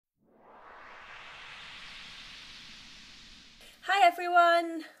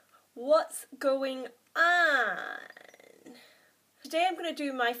everyone, what's going on? Today I'm going to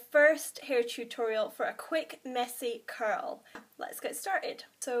do my first hair tutorial for a quick messy curl. Let's get started.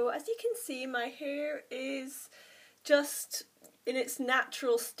 So as you can see, my hair is just in its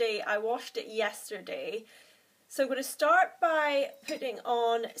natural state. I washed it yesterday. So I'm going to start by putting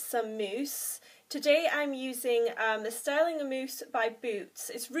on some mousse. Today I'm using the Styling Mousse by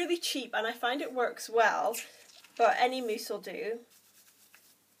Boots. It's really cheap and I find it works well, but any mousse will do.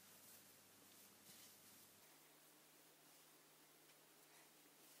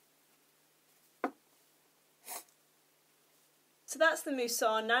 So that's the mousse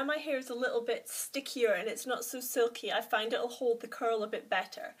on. Now my hair is a little bit stickier and it's not so silky. I find it'll hold the curl a bit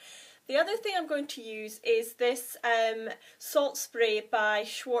better. The other thing I'm going to use is this salt spray by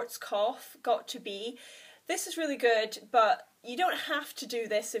Schwarzkopf, Got to Be. This is really good, but you don't have to do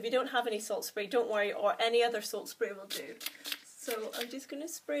this. If you don't have any salt spray, don't worry, or any other salt spray will do. So I'm just going to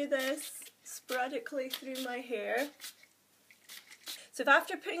spray this sporadically through my hair. So if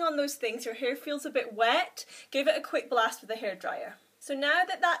after putting on those things your hair feels a bit wet, give it a quick blast with a hairdryer. So now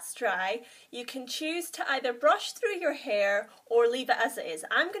that that's dry, you can choose to either brush through your hair or leave it as it is.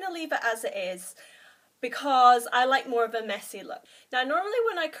 I'm going to leave it as it is because I like more of a messy look. Now normally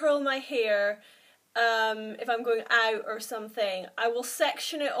when I curl my hair, if I'm going out or something, I will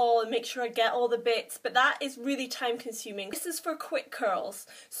section it all and make sure I get all the bits, but that is really time consuming. This is for quick curls,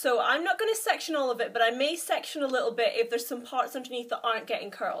 so I'm not going to section all of it, but I may section a little bit if there's some parts underneath that aren't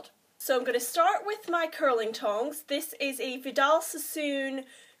getting curled. So I'm going to start with my curling tongs. This is a Vidal Sassoon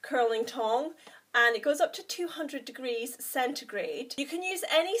curling tong and it goes up to 200 degrees centigrade. You can use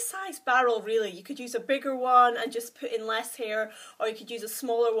any size barrel really. You could use a bigger one and just put in less hair, or you could use a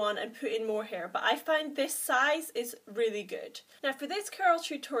smaller one and put in more hair, but I find this size is really good. Now for this curl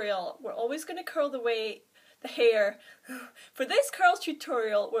tutorial, we're always going to curl the hair. For this curl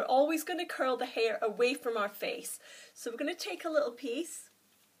tutorial, we're always going to curl the hair away from our face. So we're going to take a little piece,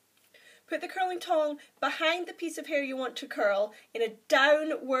 put the curling tong behind the piece of hair you want to curl in a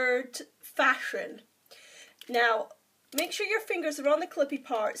downward fashion. Now, make sure your fingers are on the clippy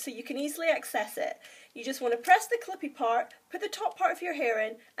part so you can easily access it. You just want to press the clippy part, put the top part of your hair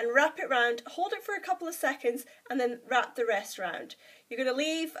in and wrap it round, hold it for a couple of seconds and then wrap the rest round. You're going to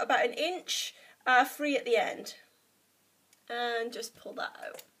leave about an inch free at the end and just pull that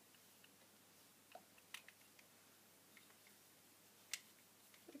out.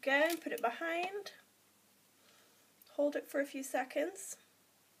 Again, put it behind, hold it for a few seconds,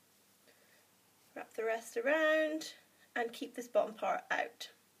 wrap the rest around and keep this bottom part out.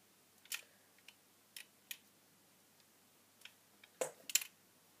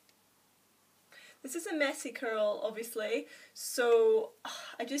 This is a messy curl obviously, so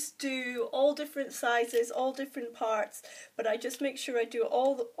I just do all different sizes, all different parts, but I just make sure I do it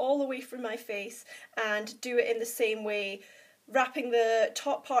all the way from my face and do it in the same way, wrapping the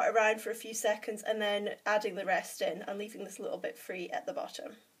top part around for a few seconds and then adding the rest in and leaving this little bit free at the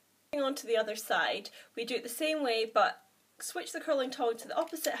bottom. Moving on to the other side, we do it the same way but switch the curling tong to the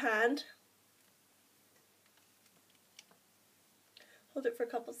opposite hand, hold it for a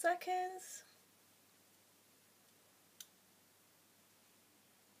couple seconds,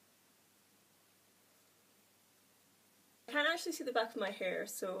 I can't actually see the back of my hair,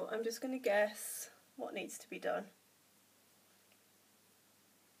 so I'm just going to guess what needs to be done.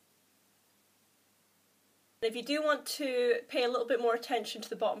 If you do want to pay a little bit more attention to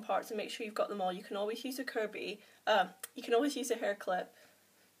the bottom parts and make sure you've got them all, you can always use a you can always use a hair clip.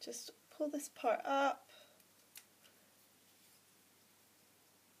 Just pull this part up.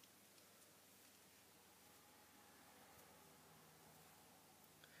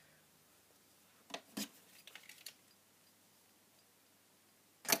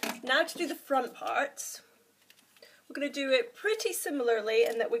 Now to do the front parts. We're going to do it pretty similarly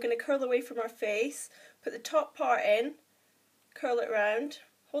in that we're going to curl away from our face, put the top part in, curl it round,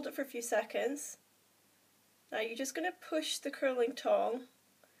 hold it for a few seconds. Now you're just going to push the curling tong,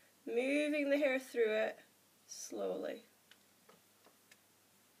 moving the hair through it slowly.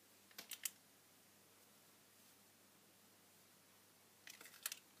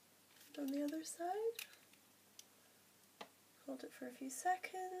 On the other side, hold it for a few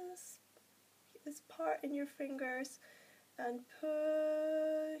seconds. This part in your fingers and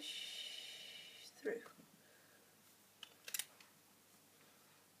push through.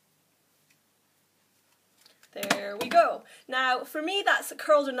 There we go. Now for me that's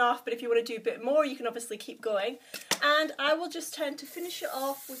curled enough, but if you want to do a bit more you can obviously keep going. And I will just tend to finish it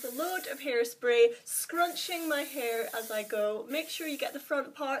off with a load of hairspray, scrunching my hair as I go. Make sure you get the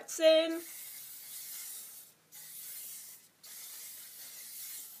front parts in.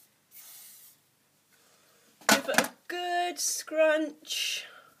 good scrunch.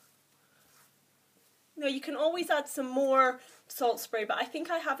 Now you can always add some more salt spray, but I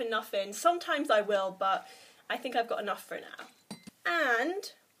think I have enough in. Sometimes I will, but I think I've got enough for now.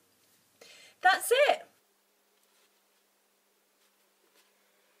 And that's it.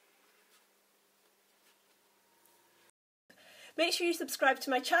 Make sure you subscribe to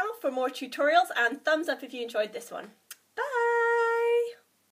my channel for more tutorials, and thumbs up if you enjoyed this one.